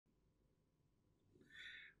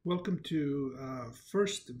Welcome to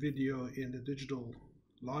first video in the digital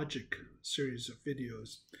logic series of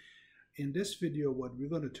videos. In this video, what we're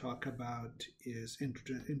going to talk about is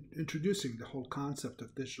introducing the whole concept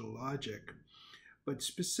of digital logic. But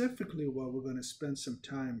specifically, what we're going to spend some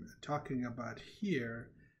time talking about here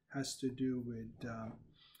has to do with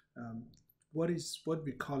what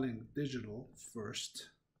we're calling digital first,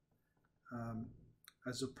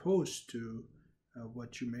 as opposed to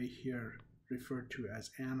what you may hear referred to as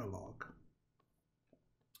analog.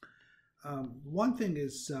 One thing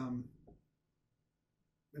is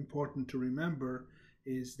important to remember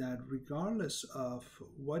is that regardless of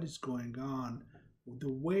what is going on,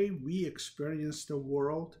 the way we experience the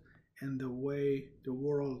world and the way the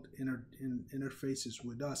world interfaces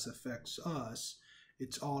with us affects us,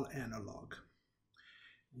 it's all analog.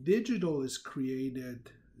 Digital is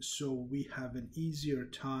created so we have an easier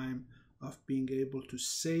time of being able to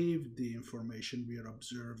save the information we are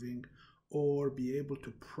observing or be able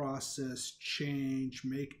to process, change,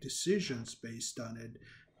 make decisions based on it.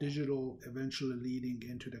 Digital eventually leading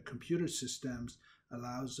into the computer systems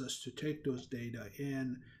allows us to take those data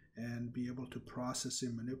in and be able to process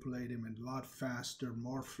them, manipulate them a lot faster,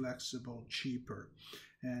 more flexible, cheaper.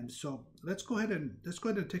 And so let's go ahead and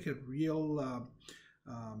take a real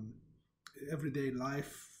everyday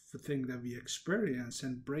life thing that we experience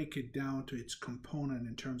and break it down to its component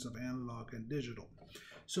in terms of analog and digital.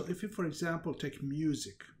 So if you, for example, take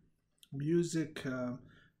music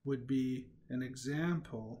would be an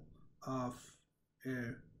example of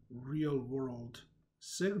a real world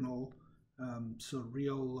signal,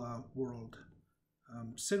 world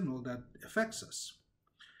signal that affects us.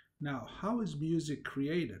 Now, how is music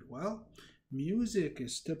created? Well, music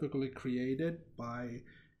is typically created by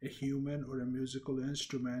a human or a musical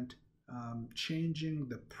instrument changing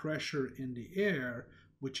the pressure in the air,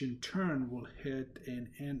 which in turn will hit an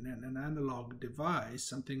analog device,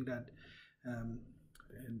 something that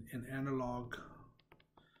an analog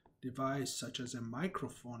device such as a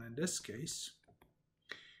microphone in this case,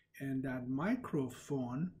 and that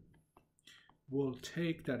microphone will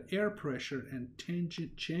take that air pressure and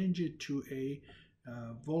change it to a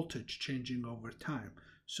voltage changing over time.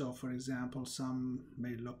 So for example, some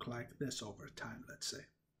may look like this over time, let's say.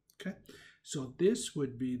 Okay, so this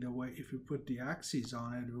would be the way, if you put the axes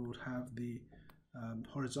on it, we would have the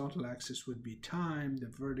horizontal axis would be time, the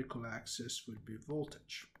vertical axis would be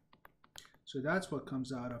voltage. So that's what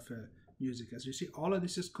comes out of music. As you see, all of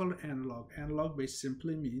this is called analog. Analog base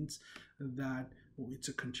simply means that it's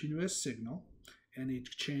a continuous signal and it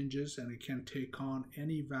changes and it can take on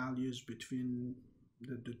any values between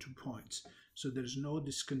the 2 points. So there's no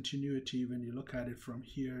discontinuity when you look at it from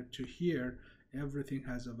here to here. Everything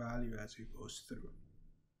has a value as it goes through.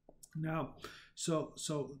 Now, so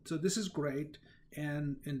this is great,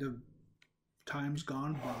 and in the times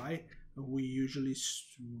gone by, we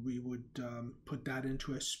would put that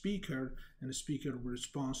into a speaker, and the speaker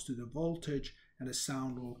responds to the voltage, and a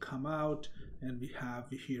sound will come out, and we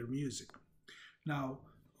hear music. Now,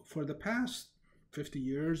 for the past 50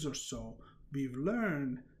 years or so, we've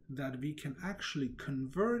learned that we can actually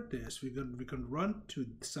convert this. We can run to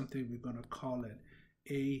something, we're going to call it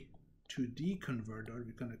A to D converter.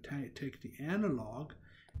 We're going to take the analog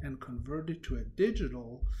and convert it to a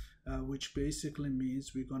digital, which basically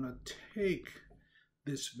means we're going to take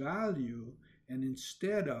this value, and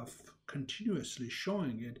instead of continuously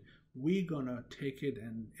showing it, we're going to take it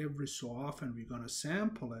and every so often we're going to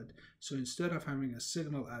sample it. So instead of having a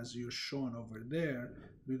signal as you're shown over there,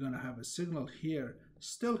 we're going to have a signal here.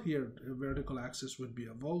 Still here, the vertical axis would be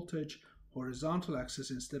a voltage. Horizontal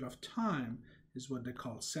axis instead of time is what they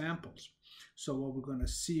call samples. So what we're going to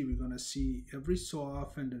see every so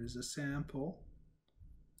often there is a sample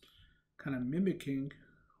kind of mimicking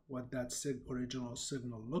what that original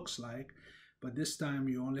signal looks like. But this time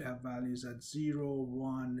you only have values at 0,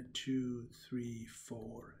 1, 2, 3,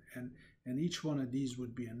 4. And each one of these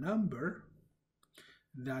would be a number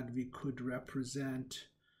that we could represent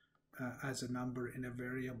as a number in a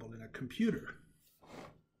variable in a computer.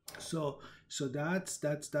 So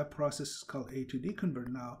that process is called A to D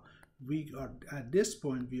convert. Now we are at this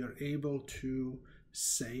point we are able to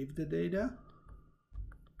save the data.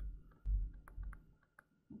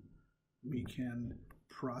 We can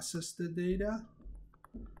process the data,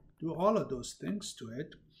 do all of those things to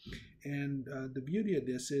it. And the beauty of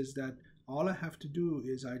this is that all I have to do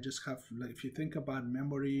is I just have, like, if you think about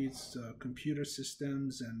memories, computer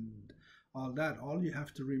systems and all that, all you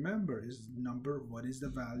have to remember is number, what is the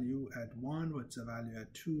value at 1, what's the value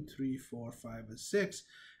at 2, 3, 4, 5, and 6,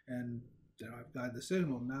 and there I've got the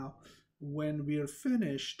signal. Now when we are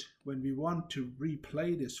finished, when we want to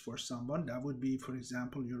replay this for someone, that would be, for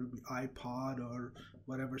example, your iPod or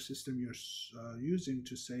whatever system you're using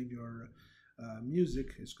to save your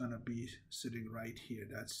music is going to be sitting right here.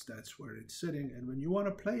 That's where it's sitting. And when you want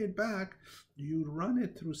to play it back, you run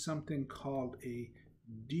it through something called a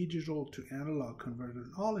digital to analog converter.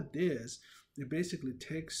 And all it is, it basically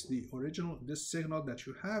takes the original, this signal that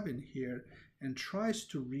you have in here, and tries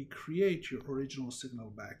to recreate your original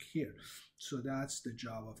signal back here. So that's the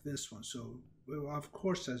job of this one. So of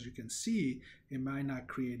course, as you can see, it might not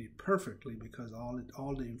create it perfectly because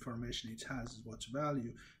all the information it has is what's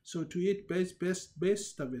value. So to it,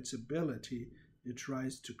 best of its ability, it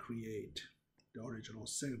tries to create the original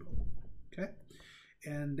signal. Okay,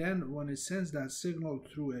 and then when it sends that signal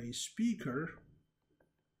through a speaker,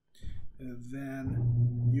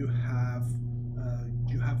 then you have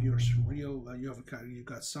your real you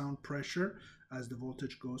got sound pressure. As the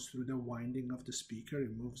voltage goes through the winding of the speaker,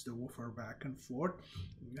 it moves the woofer back and forth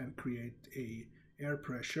and create a air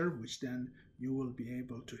pressure, which then you will be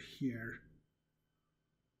able to hear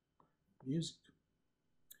music.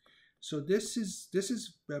 So this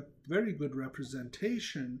is a very good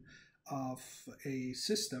representation of a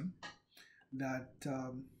system that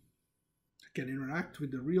can interact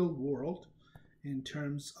with the real world in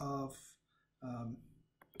terms of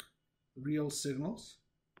real signals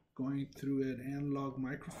going through an analog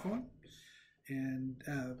microphone and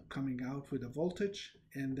coming out with a voltage,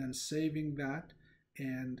 and then saving that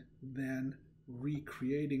and then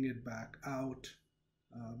recreating it back out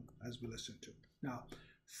as we listen to. Now,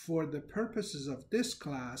 for the purposes of this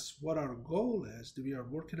class, what our goal is, we are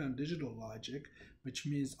working on digital logic, which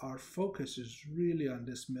means our focus is really on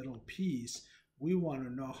this middle piece. We want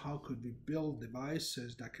to know how could we build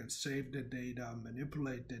devices that can save the data,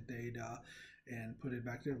 manipulate the data, and put it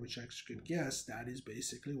back there, which I could guess that is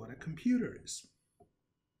basically what a computer is.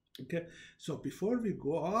 Okay, so before we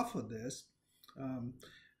go off of this,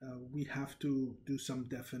 we have to do some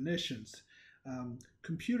definitions.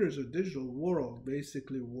 Computers or digital world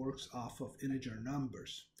basically works off of integer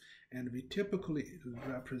numbers, and we typically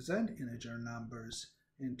represent integer numbers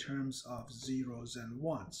in terms of zeros and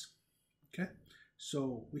ones. Okay,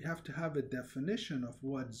 so we have to have a definition of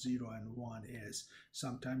what 0 and 1 is.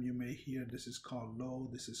 Sometimes you may hear this is called low,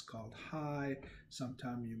 this is called high.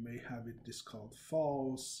 Sometimes you may have this called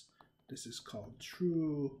false, this is called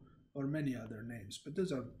true, or many other names. But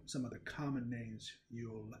those are some of the common names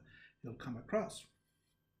you'll come across.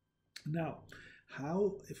 Now,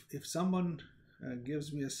 how if someone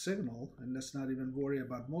gives me a signal, and let's not even worry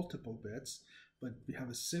about multiple bits, but we have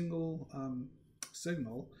a single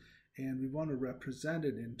signal, and we want to represent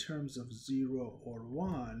it in terms of 0 or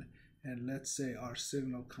 1, and let's say our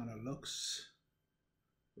signal kind of looks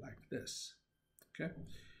like this. Okay,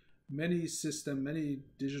 many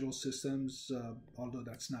digital systems, although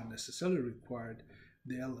that's not necessarily required,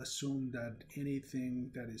 they'll assume that anything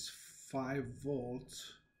that is 5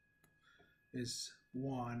 volts is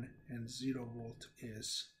 1 and 0 volt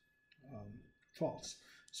is false.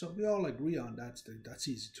 So we all agree on that. That's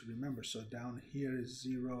easy to remember. So down here is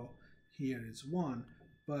 0, here is 1.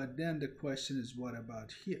 But then the question is, what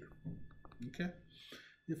about here? Okay.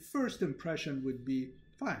 The first impression would be,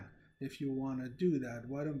 fine. If you want to do that,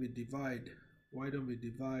 why don't we divide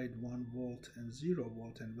 1 volt and 0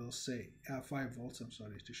 volt, and we'll say 5 volts. I'm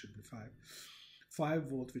sorry, it should be 5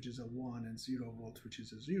 volt, which is a 1, and 0 volt, which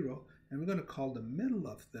is a 0, and we're going to call the middle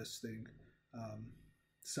of this thing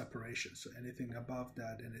separation. So anything above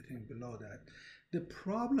that, anything below that. The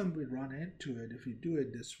problem we run into it, if we do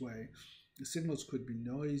it this way, the signals could be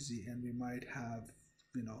noisy, and we might have,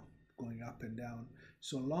 going up and down.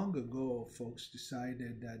 So long ago, folks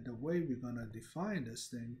decided that the way we're going to define this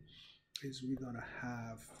thing is we're going to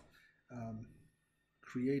have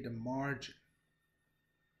create a margin.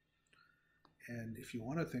 And if you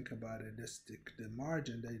want to think about it, the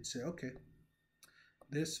margin, they'd say, okay,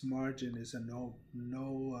 this margin is a no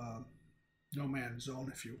man's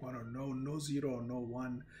zone, if you want, or no 0 or no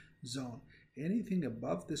 1 zone. Anything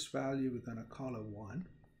above this value, we're going to call a 1.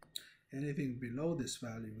 Anything below this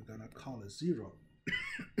value, we're going to call a 0.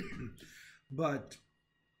 But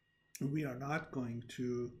we are not going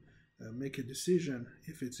to make a decision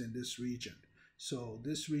if it's in this region. So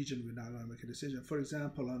this region, we're not going to make a decision. For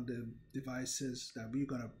example, on the devices that we're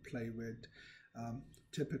going to play with,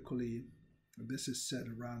 typically this is set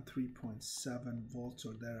around 3.7 volts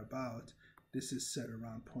or thereabout. This is set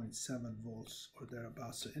around 0.7 volts or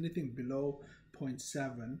thereabout. So anything below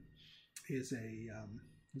 0.7 is a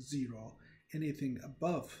 0. Anything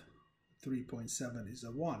above 3.7 is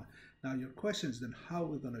a 1. Now your question is then how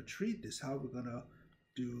we're going to treat this, how we're going to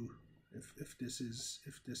do if this is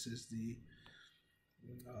the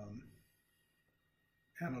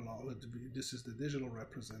analog, this is the digital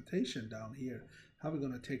representation down here, how are we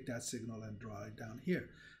going to take that signal and draw it down here?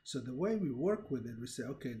 So the way we work with it, we say,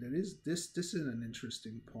 okay, there is this is an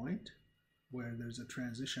interesting point where there's a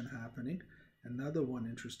transition happening. Another one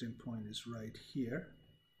interesting point is right here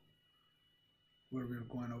where we're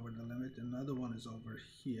going over the limit. Another one is over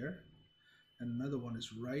here, and another one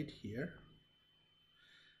is right here,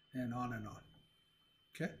 and on and on.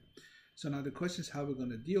 Okay, so now the question is how we're going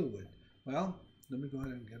to deal with. Well, let me go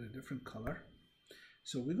ahead and get a different color.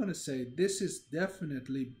 So we're going to say this is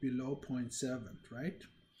definitely below 0.7, right?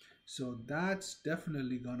 So that's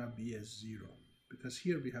definitely going to be a 0, because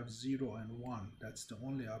here we have 0 and 1. That's the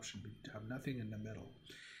only option. We have nothing in the middle.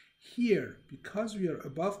 Here, because we are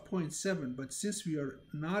above 0.7, but since we are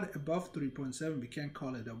not above 3.7, we can't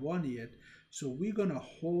call it a 1 yet. So we're going to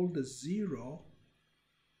hold the 0.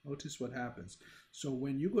 Notice what happens. So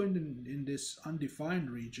when you go in this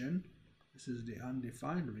undefined region, this is the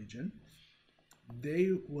undefined region,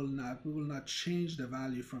 we will not change the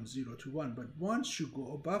value from 0 to 1. But once you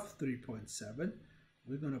go above 3.7,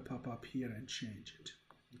 we're going to pop up here and change it.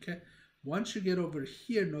 Okay. Once you get over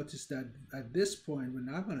here, notice that at this point, we're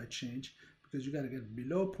not going to change because you got to get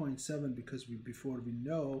below 0.7 because before we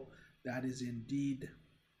know that is indeed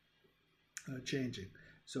changing.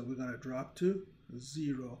 So we're going to drop to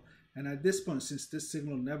 0. And at this point, since this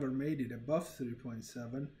signal never made it above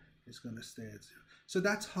 3.7, it's going to stay at 0. So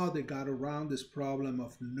that's how they got around this problem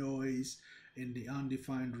of noise in the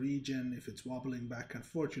undefined region. If it's wobbling back and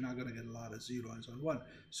forth, you're not going to get a lot of 0 and so on.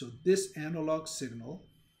 So this analog signal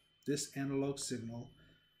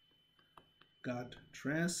got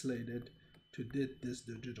translated to this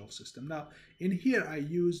digital system. Now, in here, I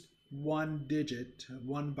used one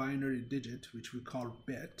binary digit, which we call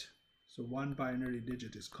bit. So one binary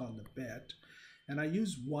digit is called a bit. And I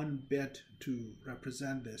use 1 bit to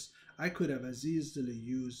represent this. I could have as easily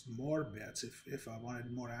used more bits if I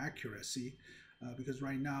wanted more accuracy, because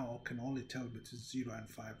right now I can only tell between 0 and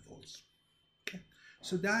 5 volts. Okay,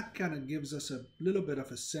 so that kind of gives us a little bit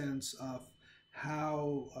of a sense of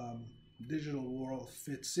how digital world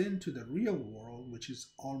fits into the real world, which is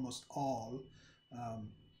almost all,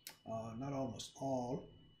 not almost all,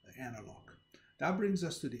 analog. That brings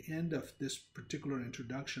us to the end of this particular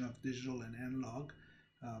introduction of digital and analog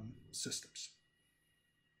systems.